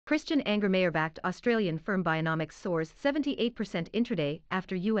Christian Angermayer-backed Australian firm Bionomics soars 78% intraday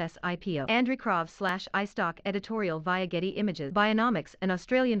after US IPO. AndreyKrav / iStock editorial via Getty Images Bionomics, an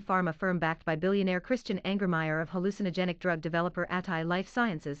Australian pharma firm backed by billionaire Christian Angermayer of hallucinogenic-drug developer atai Life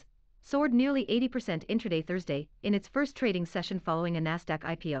Sciences, soared nearly 80% intraday Thursday in its first trading session following a Nasdaq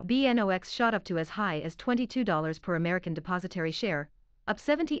IPO. BNOX shot up to as high as $22 per American Depositary Share, up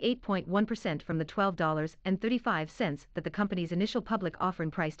 78.1% from the $12.35 that the company's initial public offering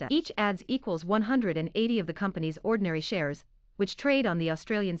priced at. Each adds equals 180 of the company's ordinary shares, which trade on the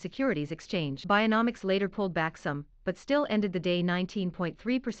Australian Securities Exchange. Bionomics later pulled back some, but still ended the day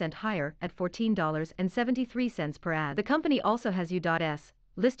 19.3% higher at $14.73 per ad. The company also has U.S.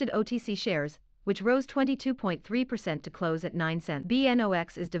 listed OTC shares, which rose 22.3% to close at 9 cents.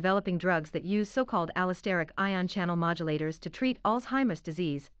 BNOX is developing drugs that use so-called allosteric ion channel modulators to treat Alzheimer's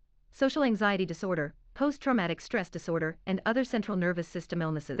disease, social anxiety disorder, post-traumatic stress disorder, and other central nervous system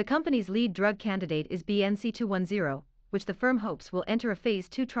illnesses. The company's lead drug candidate is BNC210, which the firm hopes will enter a phase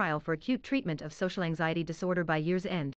 2 trial for acute treatment of social anxiety disorder by year's end.